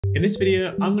In this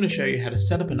video, I'm going to show you how to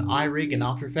set up an eye rig in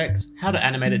After Effects, how to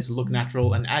animate it to look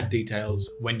natural and add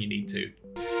details when you need to.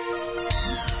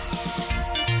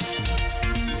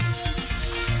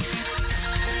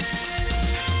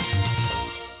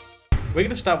 We're going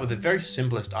to start with the very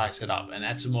simplest eye setup and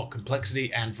add some more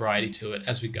complexity and variety to it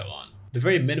as we go on. The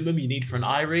very minimum you need for an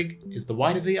eye rig is the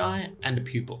white of the eye and a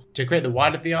pupil. To create the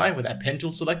white of the eye with our pen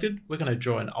tool selected, we're going to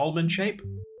draw an almond shape.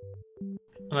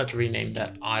 And let's rename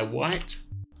that eye white,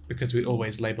 because we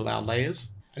always label our layers.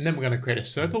 And then we're going to create a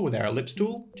circle with our ellipse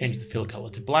tool, change the fill color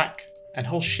to black, and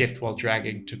hold shift while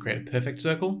dragging to create a perfect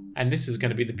circle. And this is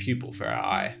going to be the pupil for our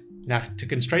eye. Now, to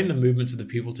constrain the movements of the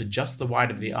pupil to just the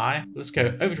white of the eye, let's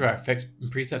go over to our effects and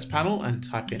presets panel and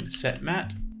type in set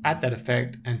matte, add that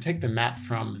effect, and take the matte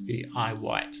from the eye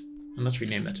white. And let's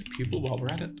rename that to pupil while we're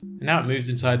at it. And now it moves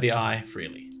inside the eye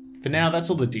freely. For now, that's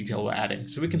all the detail we're adding.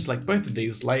 So we can select both of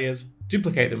these layers,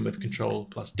 duplicate them with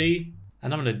Ctrl+D,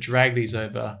 and I'm going to drag these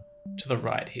over to the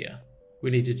right here.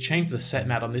 We need to change the set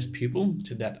matte on this pupil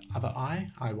to that other eye,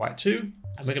 eye white 2,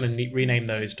 and we're going to rename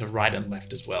those to right and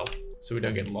left as well, so we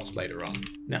don't get lost later on.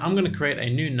 Now I'm going to create a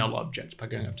new null object by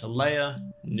going up to Layer,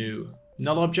 New,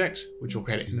 Null Object, which will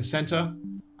create it in the center,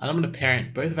 and I'm going to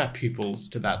parent both of our pupils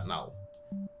to that null,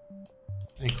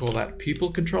 and call that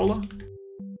Pupil Controller.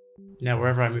 Now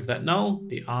wherever I move that null,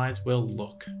 the eyes will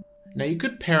look. Now you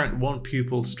could parent one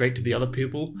pupil straight to the other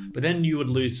pupil, but then you would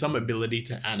lose some ability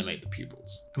to animate the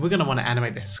pupils. And we're going to want to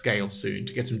animate their scale soon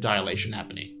to get some dilation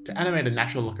happening. To animate a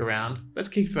natural look around, let's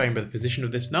keyframe the position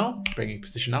of this null, bringing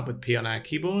position up with P on our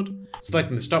keyboard,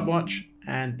 selecting the stopwatch,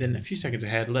 and then a few seconds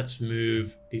ahead, let's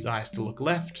move these eyes to look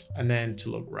left and then to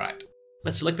look right.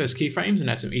 Let's select those keyframes and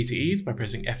add some easy ease by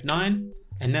pressing F9.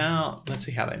 And now let's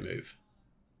see how they move.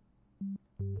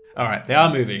 Alright, they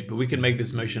are moving, but we can make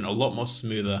this motion a lot more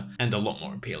smoother and a lot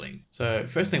more appealing. So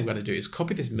first thing we're going to do is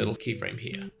copy this middle keyframe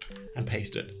here and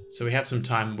paste it. So we have some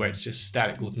time where it's just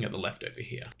static looking at the left over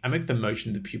here. I make the motion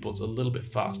of the pupils a little bit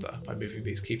faster by moving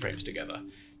these keyframes together,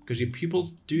 because your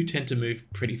pupils do tend to move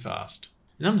pretty fast.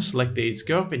 And I'm going to select these,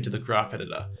 go up into the graph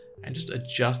editor, and just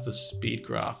adjust the speed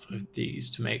graph of these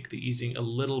to make the easing a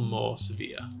little more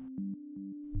severe.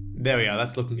 There we are,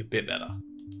 that's looking a bit better.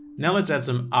 Now let's add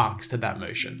some arcs to that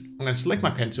motion. I'm going to select my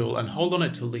pen tool and hold on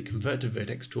it till the Convert to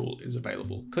Vertex tool is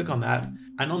available. Click on that,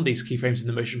 and on these keyframes in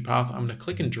the motion path, I'm going to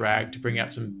click and drag to bring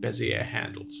out some Bezier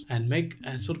handles and make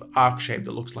a sort of arc shape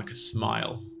that looks like a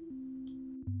smile.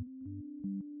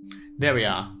 There we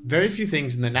are. Very few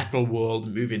things in the natural world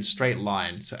move in straight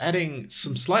lines, so adding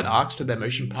some slight arcs to their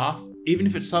motion path, even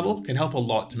if it's subtle, can help a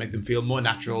lot to make them feel more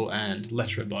natural and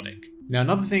less robotic. Now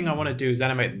another thing I want to do is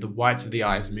animate the whites of the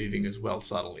eyes moving as well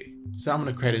subtly. So I'm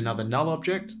going to create another null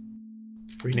object,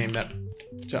 rename that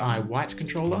to eye white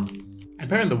controller, and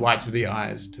parent the whites of the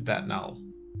eyes to that null.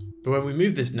 But when we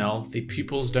move this null, the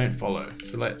pupils don't follow.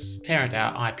 So let's parent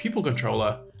our eye pupil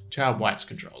controller to our whites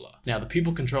controller. Now the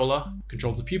pupil controller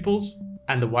controls the pupils,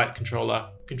 and the white controller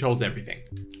controls everything.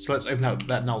 So let's open up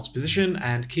that null's position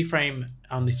and keyframe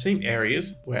on the same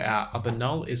areas where our other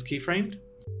null is keyframed.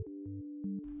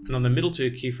 And on the middle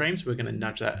two keyframes, we're going to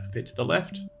nudge that a bit to the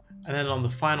left, and then on the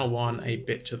final one, a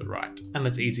bit to the right. And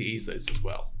let's easy ease those as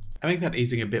well. I make that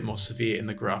easing a bit more severe in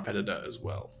the graph editor as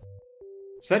well.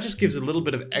 So that just gives a little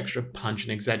bit of extra punch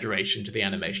and exaggeration to the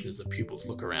animation as the pupils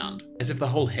look around, as if the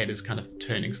whole head is kind of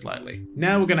turning slightly.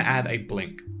 Now we're going to add a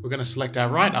blink. We're going to select our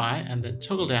right eye and then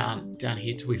toggle down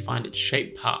here till we find its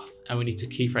shape path, and we need to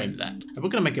keyframe that. And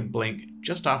we're going to make it blink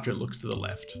just after it looks to the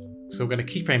left. So we're going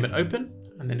to keyframe it open,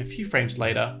 and then a few frames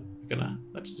later,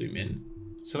 let's zoom in,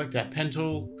 select our pen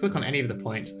tool, click on any of the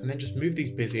points, and then just move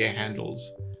these Bezier handles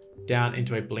down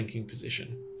into a blinking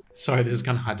position. Sorry, this is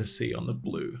kind of hard to see on the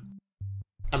blue.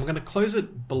 And we're going to close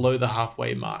it below the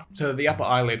halfway mark so that the upper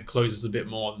eyelid closes a bit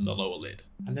more than the lower lid.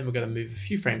 And then we're going to move a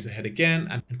few frames ahead again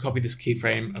and copy this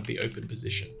keyframe of the open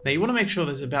position. Now you want to make sure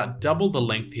there's about double the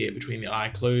length here between the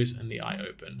eye close and the eye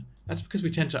open. That's because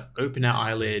we tend to open our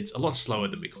eyelids a lot slower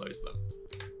than we close them.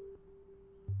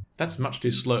 That's much too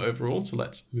slow overall, so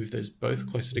let's move those both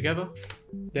closer together.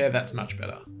 There, that's much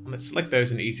better. And let's select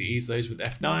those and easy ease those with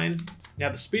F9. Now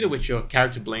the speed at which your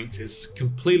character blinks is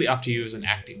completely up to you as an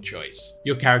acting choice.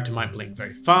 Your character might blink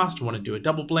very fast, want to do a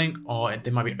double blink, or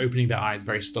they might be opening their eyes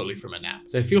very slowly from a nap.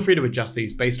 So feel free to adjust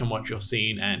these based on what your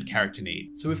scene and character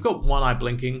need. So we've got one eye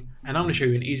blinking, and I'm going to show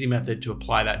you an easy method to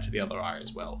apply that to the other eye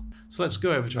as well. So let's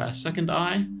go over to our second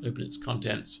eye, open its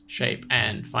contents, shape,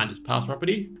 and find its path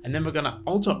property. And then we're going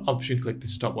to Option click the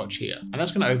stopwatch here, and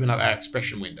that's going to open up our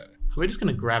expression window. We're just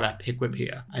going to grab our pick whip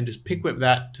here and just pick whip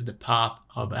that to the path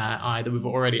of our eye that we've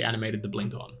already animated the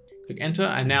blink on. Click enter,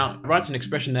 and now it writes an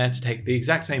expression there to take the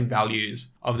exact same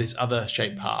values of this other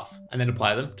shape path and then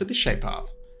apply them to this shape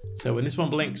path. So when this one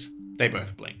blinks, they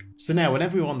both blink. So now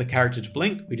whenever we want the character to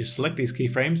blink, we just select these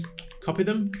keyframes, copy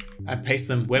them, and paste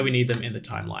them where we need them in the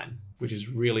timeline, which is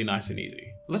really nice and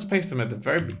easy. Let's paste them at the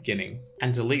very beginning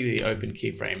and delete the open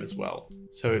keyframe as well.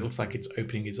 So it looks like it's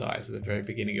opening his eyes at the very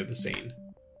beginning of the scene.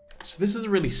 So this is a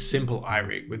really simple eye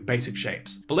rig with basic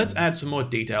shapes, but let's add some more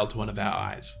detail to one of our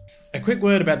eyes. A quick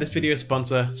word about this video's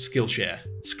sponsor, Skillshare.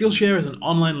 Skillshare is an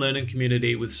online learning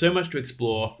community with so much to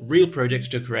explore, real projects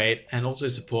to create, and also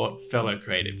support fellow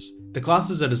creatives. The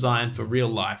classes are designed for real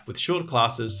life with short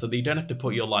classes so that you don't have to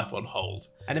put your life on hold.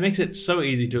 And it makes it so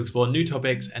easy to explore new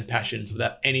topics and passions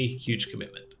without any huge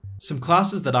commitment. Some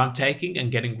classes that I'm taking and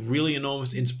getting really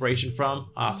enormous inspiration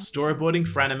from are Storyboarding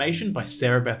for Animation by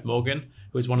Sarah Beth Morgan,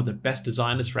 who is one of the best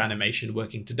designers for animation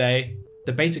working today.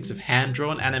 The basics of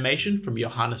hand-drawn animation from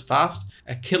Johannes Fast,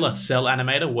 a killer cell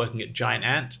animator working at Giant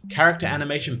Ant, character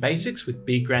animation basics with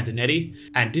B. Grandinetti,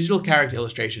 and digital character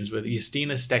illustrations with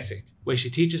Justina Stasik, where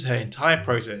she teaches her entire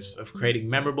process of creating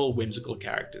memorable, whimsical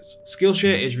characters.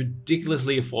 Skillshare is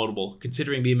ridiculously affordable,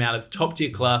 considering the amount of top-tier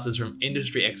classes from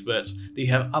industry experts that you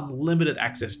have unlimited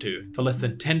access to for less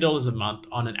than $10 a month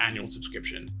on an annual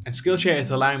subscription. And Skillshare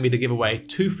is allowing me to give away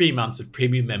 2 free months of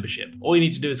premium membership. All you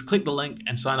need to do is click the link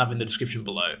and sign up in the description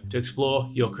below to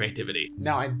explore your creativity.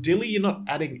 Now, ideally, you're not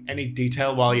adding any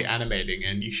detail while you're animating,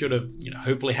 and you should have,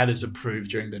 hopefully had this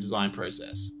approved during the design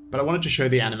process. But I wanted to show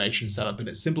the animation setup in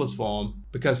its simplest form,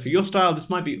 because for your style, this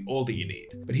might be all that you need.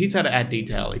 But here's how to add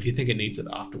detail if you think it needs it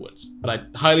afterwards. But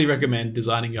I highly recommend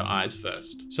designing your eyes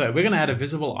first. So we're going to add a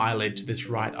visible eyelid to this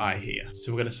right eye here.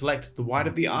 So we're going to select the white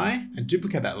of the eye and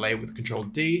duplicate that layer with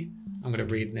Ctrl D. I'm going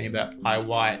to rename that eye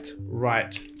white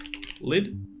right lid.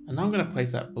 And now I'm going to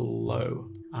place that below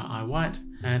our eye white.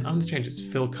 And I'm going to change its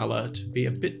fill color to be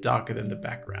a bit darker than the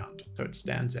background, so it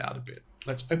stands out a bit.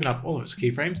 Let's open up all of its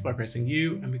keyframes by pressing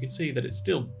U, and we can see that it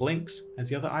still blinks as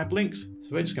the other eye blinks. So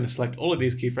we're just going to select all of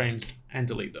these keyframes and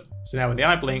delete them. So now when the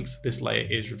eye blinks, this layer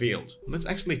is revealed. And let's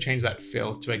actually change that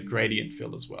fill to a gradient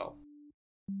fill as well,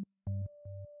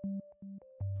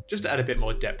 just to add a bit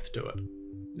more depth to it.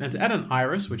 Now to add an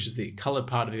iris, which is the colored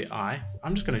part of the eye,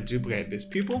 I'm just going to duplicate this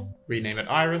pupil, rename it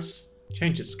iris,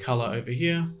 change its color over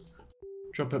here,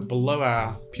 drop it below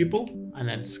our pupil, and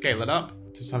then scale it up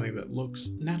to something that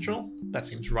looks natural. That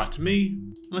seems right to me.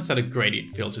 And let's add a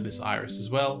gradient fill to this iris as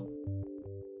well.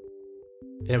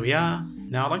 There we are.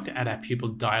 Now I'd like to add our pupil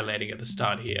dilating at the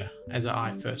start here as our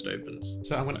eye first opens.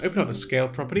 So I'm going to open up the scale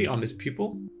property on this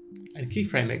pupil and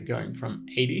keyframe it going from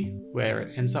 80, where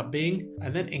it ends up being,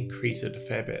 and then increase it a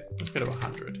fair bit. Let's go to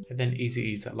 100, and then easy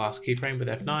ease that last keyframe with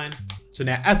F9. So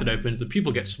now as it opens, the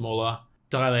pupil gets smaller,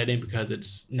 dilating because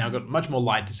it's now got much more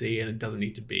light to see and it doesn't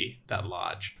need to be that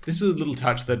large. This is a little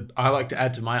touch that I like to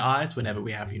add to my eyes whenever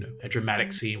we have, a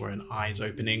dramatic scene where an eye is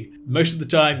opening. Most of the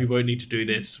time you won't need to do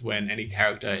this when any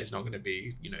character is not going to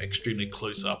be, extremely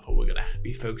close up, or we're going to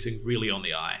be focusing really on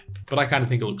the eye. But I kind of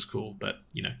think it looks cool, but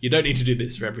you don't need to do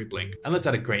this for every blink. And let's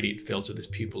add a gradient fill to this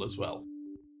pupil as well.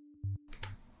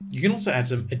 You can also add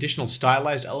some additional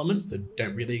stylized elements that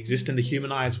don't really exist in the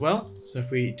human eye as well. So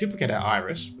if we duplicate our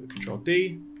iris with Ctrl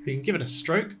D, we can give it a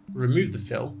stroke, remove the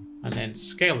fill, and then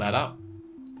scale that up.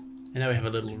 And now we have a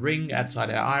little ring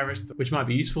outside our iris, which might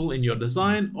be useful in your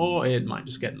design, or it might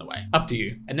just get in the way. Up to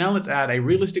you. And now let's add a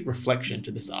realistic reflection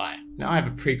to this eye. Now I have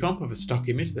a pre-comp of a stock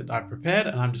image that I've prepared,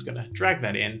 and I'm just going to drag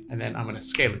that in, and then I'm going to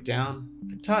scale it down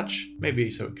a touch, maybe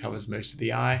so it covers most of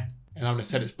the eye. And I'm going to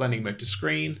set its blending mode to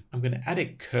screen. I'm going to add a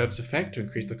curves effect to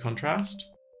increase the contrast.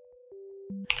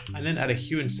 And then add a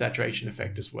hue and saturation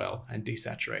effect as well and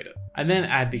desaturate it. And then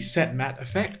add the set matte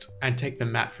effect and take the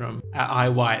matte from our eye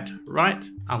white right.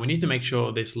 And we need to make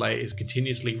sure this layer is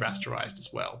continuously rasterized as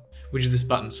well, which is this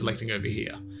button selecting over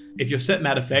here. If your set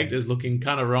matte effect is looking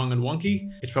kind of wrong and wonky,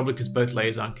 it's probably because both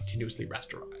layers aren't continuously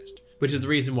rasterized, which is the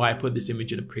reason why I put this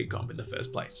image in a pre-comp in the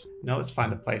first place. Now let's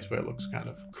find a place where it looks kind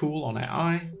of cool on our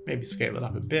eye, maybe scale it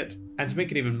up a bit. And to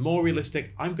make it even more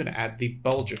realistic, I'm going to add the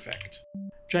bulge effect.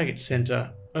 Drag its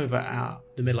center over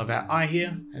the middle of our eye here,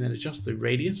 and then adjust the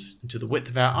radius into the width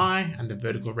of our eye and the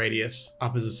vertical radius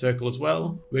up as a circle as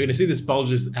well. We're going to see this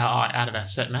bulges our eye out of our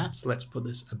set matte, so let's put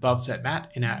this above set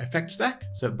matte in our effect stack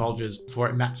so it bulges before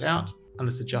it mattes out. and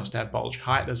let's adjust our bulge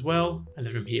height as well. And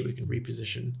then from here, we can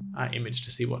reposition our image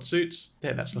to see what suits.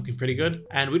 There, that's looking pretty good.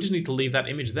 And we just need to leave that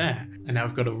image there. And now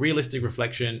we've got a realistic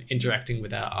reflection interacting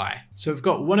with our eye. So we've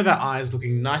got one of our eyes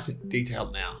looking nice and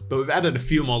detailed now, but we've added a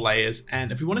few more layers.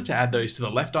 And if we wanted to add those to the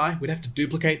left eye, we'd have to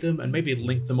duplicate them and maybe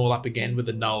link them all up again with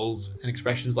the nulls and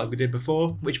expressions like we did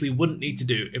before, which we wouldn't need to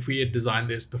do if we had designed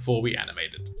this before we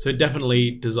animated. So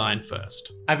definitely design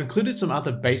first. I've included some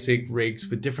other basic rigs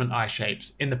with different eye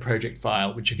shapes in the project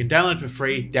file, which you can download for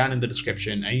free down in the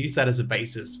description and use that as a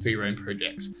basis for your own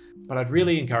projects. But I'd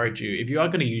really encourage you, if you are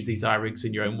going to use these eye rigs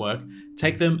in your own work,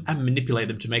 take them and manipulate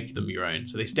them to make them your own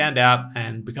so they stand out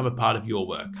and become a part of your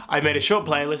work. I've made a short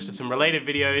playlist of some related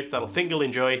videos that I think you'll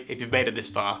enjoy if you've made it this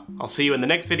far. I'll see you in the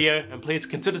next video, and please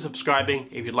consider subscribing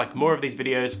if you'd like more of these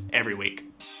videos every week.